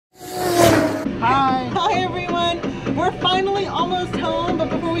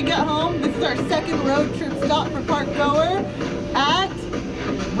road trip stop for Park Goer at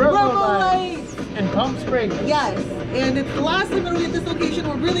Robolights in Palm Springs. Yes, and it's the last time that we at this location.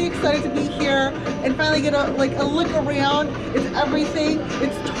 We're really excited to be here and finally get a look around. It's everything.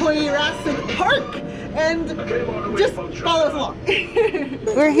 It's Jurassic Park, and just follow us along.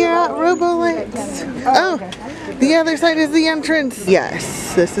 We're here at Robolights. Oh, the other side is the entrance.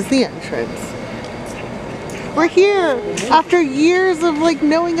 Yes, this is the entrance. We're here after years of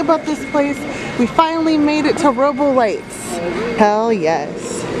knowing about this place. We finally made it to Robolights. Hell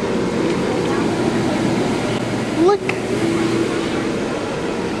yes. Look.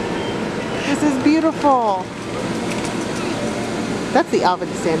 This is beautiful. That's the Alvin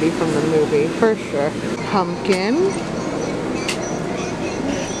Sandy from the movie, for sure. Pumpkin.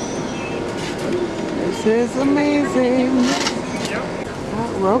 This is amazing.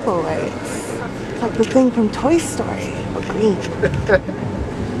 Robolights. It's like the thing from Toy Story, but green.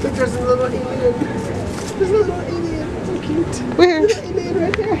 Look, there's a little alien. There's a little alien. So cute. Where? Little alien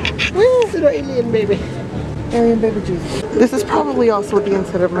right there. Where? Little alien baby. Alien baby juice. This is probably also what the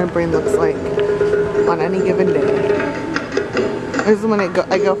inside of my brain looks like on any given day. This is when I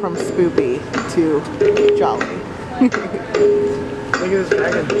go from spoopy to jolly. Look at this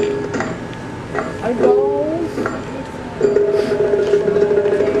dragon. I know.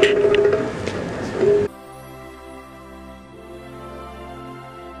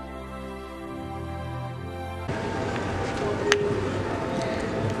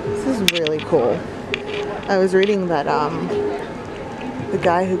 This is really cool. I was reading that the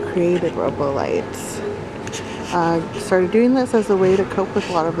guy who created Robolights started doing this as a way to cope with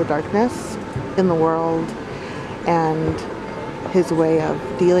a lot of the darkness in the world, and his way of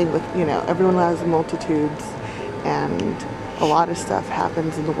dealing with, everyone has multitudes and a lot of stuff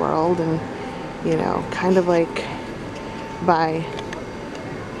happens in the world, and kind of like by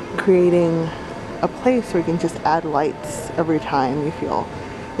creating a place where you can just add lights every time you feel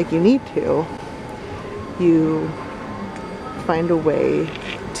like you need to, you find a way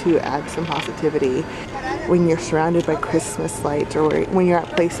to add some positivity when you're surrounded by Christmas lights, or when you're at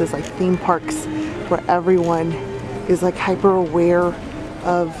places like theme parks where everyone is hyper aware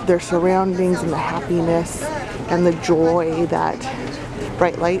of their surroundings and the happiness and the joy that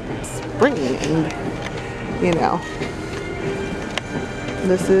bright lights bring. And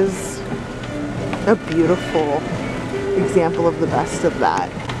this is a beautiful example of the best of that.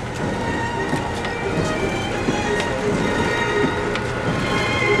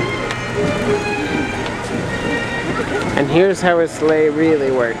 And here's how a sleigh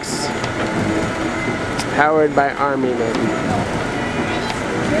really works. It's powered by army men.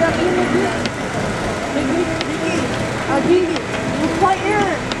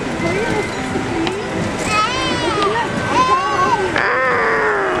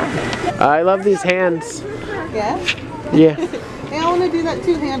 I love these hands. Yeah? Yeah. Hey, I want to do that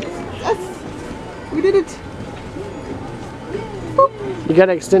too, hand. Yes! We did it! Boop. You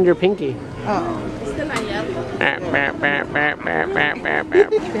gotta extend your pinky. Oh. This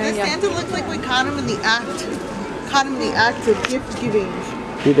Santa looks like we caught him in the act of gift giving.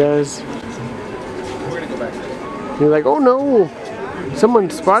 He does. You're like, oh no! Someone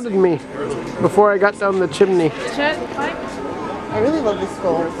spotted me before I got down the chimney. I really love this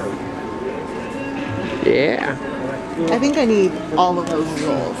skull. Yeah. I think I need all of those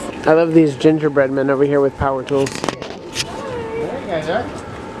skulls. I love these gingerbread men over here with power tools.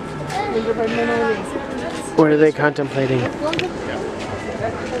 Gingerbread men are amazing. What are they contemplating?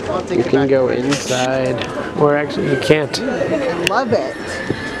 You can go inside, or actually you can't. I love it.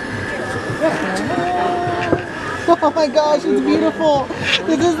 Oh my gosh, it's beautiful.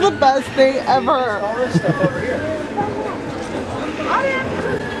 This is the best day ever.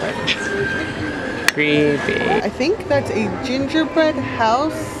 Creepy. I think that's a gingerbread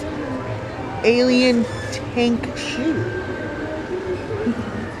house alien tank shoe.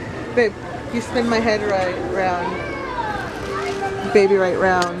 Babe, you spin my head right round. Baby right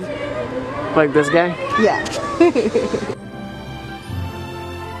round. Like this guy? Yeah.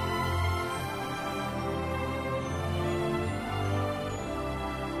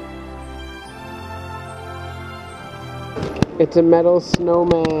 It's a metal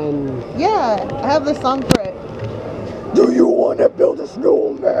snowman. Yeah, I have the song for it. Do you want to build a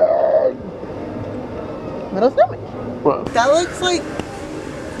snowman? Metal snowman. Whoa. That looks like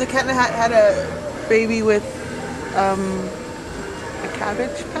the Cat in the Hat had a baby with a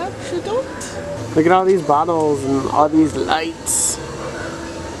Cabbage Patch adult. Look at all these bottles and all these lights.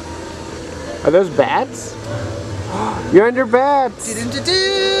 Are those bats? You're under bats.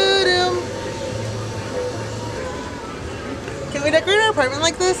 Do-do-do-do-dum. Can we decorate our apartment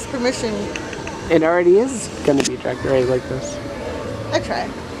like this? Permission It already is gonna be decorated like this. I try.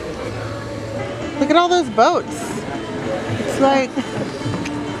 Look at all those boats. It's like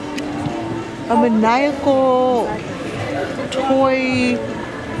a maniacal toy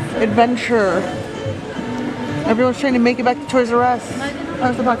adventure. Everyone's trying to make it back to Toys R Us.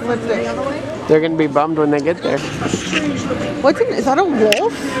 Post-apocalyptic. They're gonna be bummed when they get there. Is that a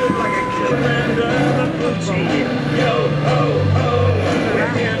wolf?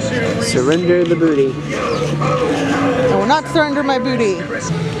 Surrender the booty. I will not surrender my booty.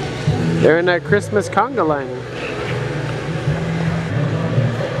 They're in a Christmas conga line.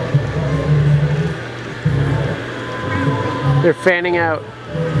 They're fanning out.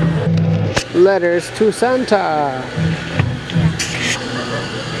 Letters to Santa.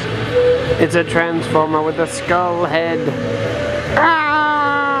 It's a transformer with a skull head.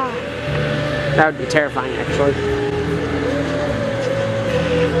 Ah! That would be terrifying, actually.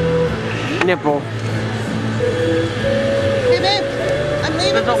 Nipple. Hey babe, I'm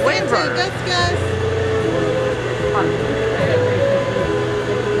leaving for Santa. Gus.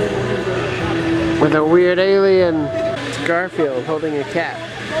 With a weird alien. It's Garfield holding a cat.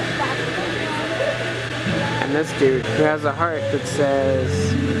 And this dude who has a heart that says,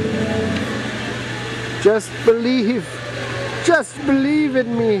 just believe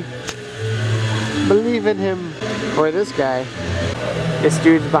in me. Believe in him. Or this guy. This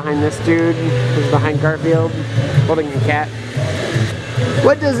dude's behind this dude, who's behind Garfield, holding a cat.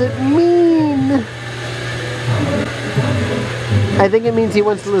 What does it mean? I think it means he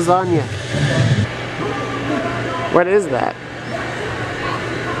wants lasagna. What is that?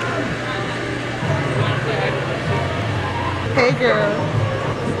 Hey girl.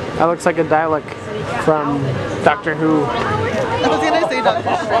 That looks like a Dalek from Doctor Who. I was gonna say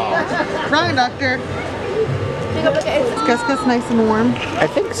Doctor Strange. Wrong Doctor. Is Gus nice and warm? I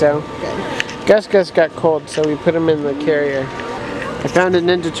think so. Gus got cold, so we put him in the carrier. I found a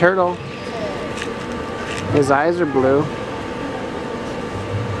Ninja Turtle. His eyes are blue.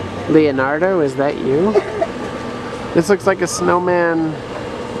 Leonardo, is that you? This looks like a snowman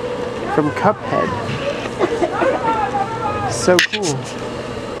from Cuphead. So cool.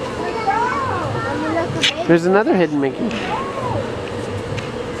 There's another hidden Mickey.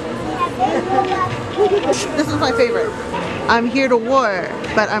 This is my favorite. I'm here to war,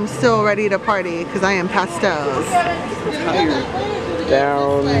 but I'm still ready to party because I am pastels.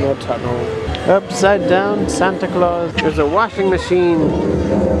 Down the tunnel. Upside down Santa Claus. There's a washing machine.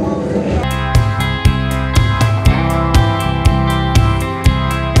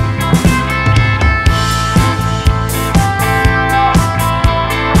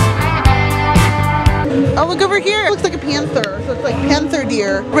 Oh, look over here. It looks like a panther. So it's like panther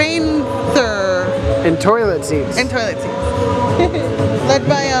deer. Rainther. And toilet seats. And toilet seats. Led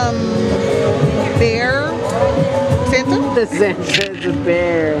by, bear. Santa? Santa's a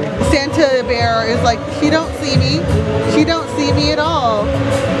bear. Santa bear is like, she don't see me. She don't see me at all.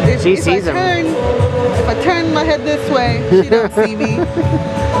 She sees him. If I turn my head this way, she don't see me.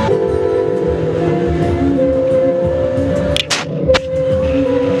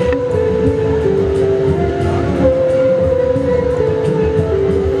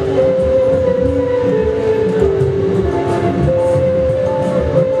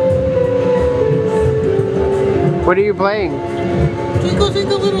 What are you playing? Twinkle,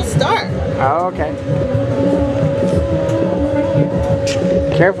 twinkle, little star. Oh, okay.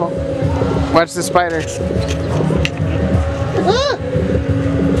 Careful. Watch the spider. Ah!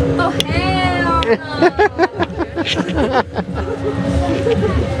 Oh, hell no.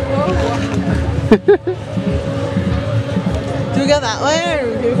 Do we go that way?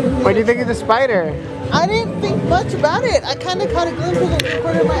 Or What do you think of the spider? I didn't think much about it. I kind of caught a glimpse of the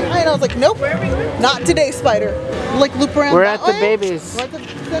corner of my eye and I was like, nope, not today, spider. Like loop around. We're that at the way. babies. We're at the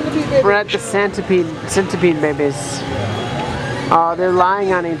centipede babies. We're at the centipede babies. Oh, they're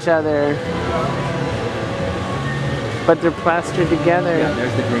lying on each other. But they're plastered together. Yeah,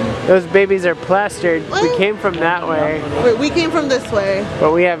 there's the green. Those babies are plastered. What? We came from that way, Wait, we came from this way.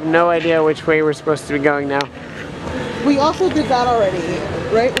 but we have no idea which way we're supposed to be going now. We also did that already,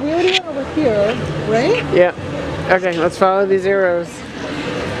 right? We already went over here, right? Yeah. Okay, let's follow these arrows.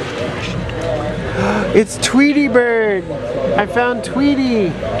 It's Tweety Bird! I found Tweety!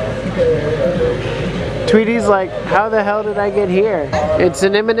 Tweety's like, how the hell did I get here? It's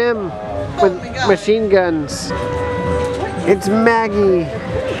an M&M with Oh my God. machine guns. It's Maggie.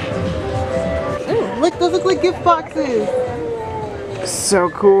 Ooh, look, those look like gift boxes. So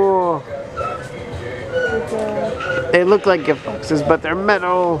cool. They look like gift boxes, but they're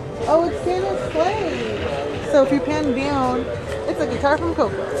metal. Oh, it's Santa's sleigh. So if you pan down, It's a guitar from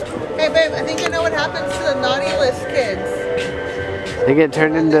Coco. Hey babe, I think I know what happens to the naughty list kids. They get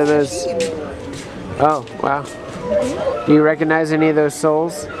turned into those. Oh, wow. Do you recognize any of those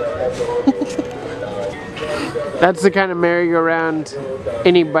souls? That's the kind of merry-go-round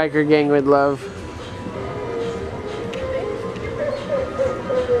any biker gang would love.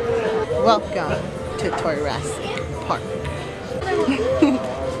 Welcome to Toys Park. Dum,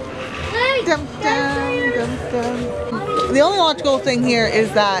 dum, dum, dum. The only logical thing here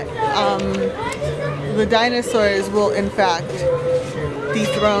is that the dinosaurs will in fact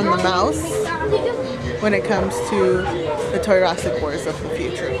dethrone the mouse when it comes to the Jurassic Wars of the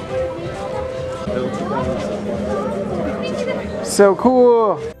future. So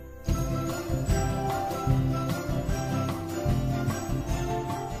cool!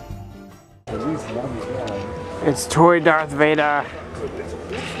 It's Toy Darth Vader.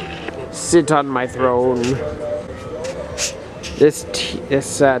 Sit on my throne. This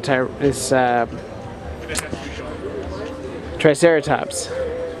Triceratops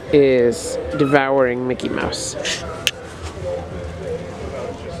is devouring Mickey Mouse.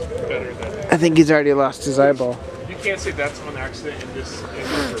 I think he's already lost his eyeball. You can't say that's on accident in this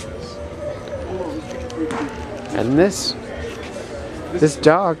purpose. And this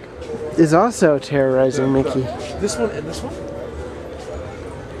dog is also terrorizing Mickey. This one and this one?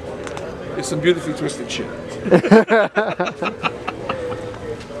 It's some beautifully twisted shit.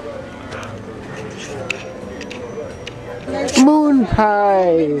 Moon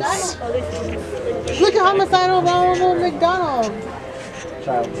pies! Look at homicidal Ronald McDonald!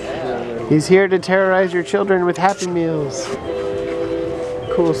 He's here to terrorize your children with Happy Meals.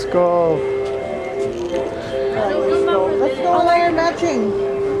 Cool skull. Let's go on iron matching.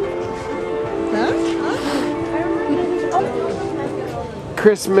 Huh?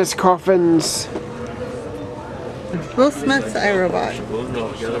 Christmas coffins. Will Smith's iRobot.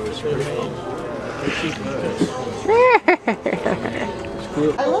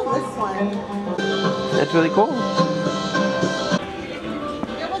 I love this one. That's really cool.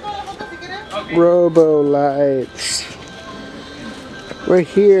 Robolights. We're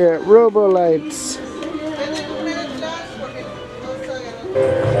here at Robolights.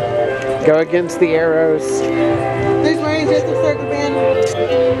 Go against the arrows. There's Marion just a circle band.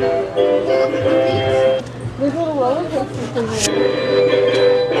 There's little roller coasters in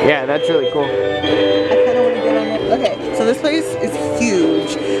there. Yeah, that's really cool. I kind of want to get on it. Okay, so this place is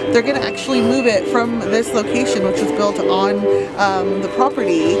huge. They're going to actually move it from this location, which was built on the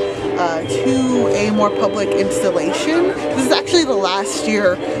property, to a more public installation. This is actually the last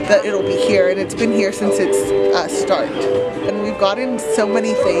year that it'll be here, and it's been here since its start. And we've gotten so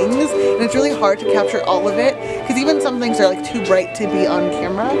many things, and it's really hard to capture all of it, because even some things are like too bright to be on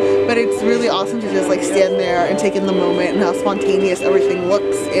camera, but it's really awesome to just like stand there and take in the moment and how spontaneous everything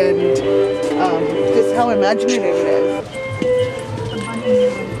looks, and just how imaginative it is.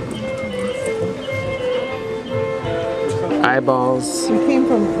 Eyeballs We came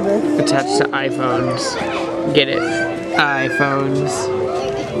from this. attached to iPhones. Get it? iPhones.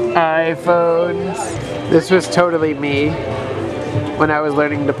 iPhones. This was totally me when I was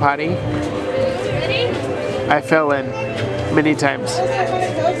learning to potty. I fell in many times.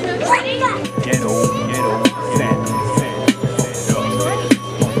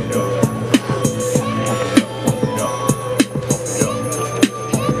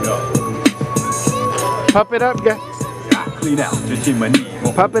 Pump it up, guys.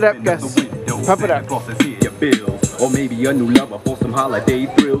 Pump it up, Gus. Pump it up. Or maybe a new lover for some holiday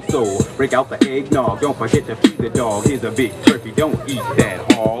thrills. So break out the eggnog, don't forget to feed the dog. Here's a big turkey, don't eat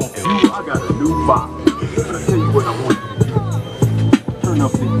that hog. I got a new box. I'll tell you what I want you to do. Turn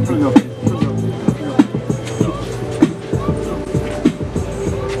up this, turn up this, turn up this.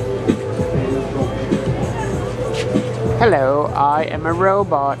 Hello, I am a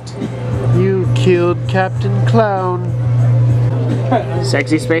robot. You killed Captain Clown.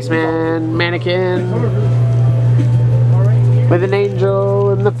 Sexy spaceman mannequin with an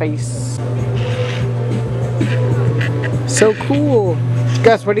angel in the face. So cool.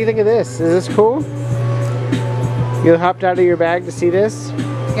 Gus, what do you think of this? Is this cool? You hopped out of your bag to see this?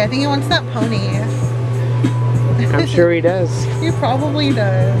 Yeah, I think he wants that pony. I'm sure he does. He probably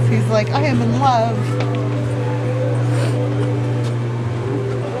does. He's like, I am in love.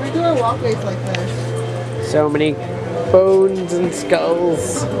 We do our walkways like this. So many bones and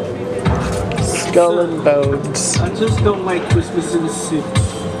skulls. Skull and bones. I just don't like Christmas in the city.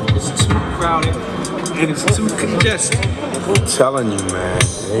 It's too crowded and it's too congested. I'm telling you, man,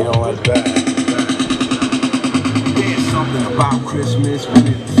 they don't like that. There's something about Christmas when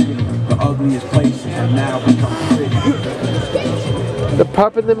it's the ugliest places have now become pretty. The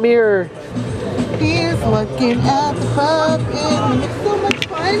pup in the mirror. He's looking at the pup and it's so much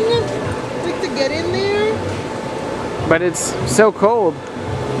fun. Like to get in there. But it's so cold.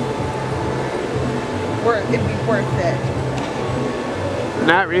 It'd be worth it.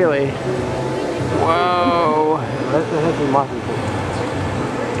 Not really. Whoa.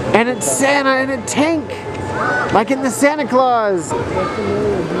 And it's Santa in a tank. Like in the Santa Claus.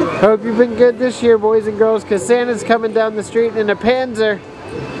 Hope you've been good this year, boys and girls, because Santa's coming down the street in a Panzer.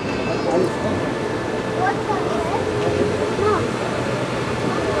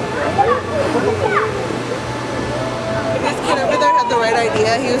 This kid over there had the right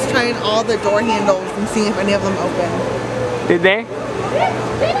idea. He was trying all the door handles and seeing if any of them open. Did they?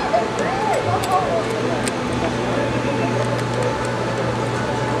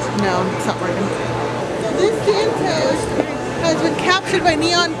 No, it's not working. So this Santa has been captured by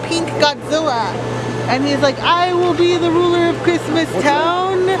neon pink Godzilla. And he's like, I will be the ruler of Christmas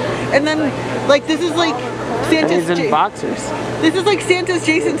Town. And then, like, this is like Santa's... And he's in boxers. This is like Santa's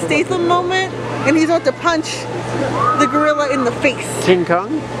Jason Statham moment. And he's about to punch the gorilla in the face. King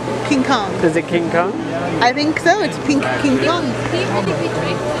Kong? King Kong. Is it King Kong? I think so. It's pink King Kong.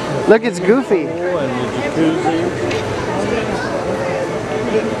 Look, it's Goofy.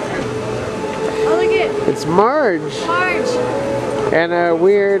 Oh, look at It's Marge. Marge. And a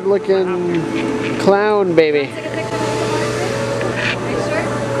weird looking clown baby. Take a picture. Are you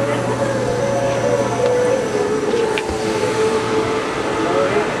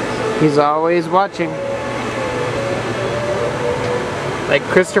sure? He's always watching. Like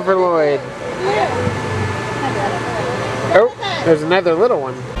Christopher Lloyd. Oh, there's another little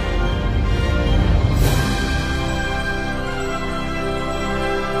one.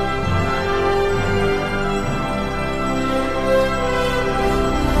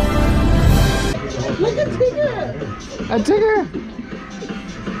 Look at Tigger! A Tigger!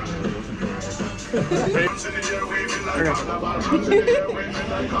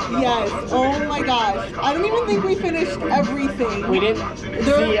 Yes, oh my gosh. I don't even think we finished everything. We didn't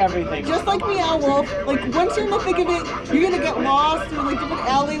see everything. Just like Meow Wolf, like once you're in the thick of it, you're gonna get lost through like different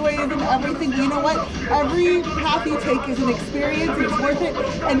alleyways and everything. But you know what? Every path you take is an experience and it's worth it.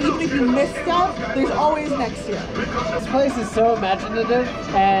 And even if you miss stuff, there's always next year. This place is so imaginative,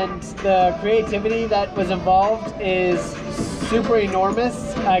 and the creativity that was involved is super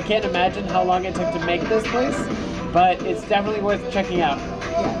enormous. I can't imagine how long it took to make this place, but it's definitely worth checking out.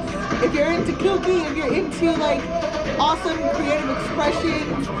 Yes. If you're into kooky, if you're into like awesome creative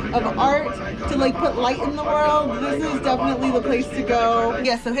expression of art to like put light in the world, this is definitely the place to go.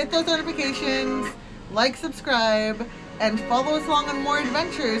 Yeah, so hit those notifications, like, subscribe, and follow us along on more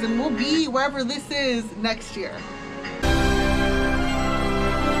adventures, and we'll be wherever this is next year.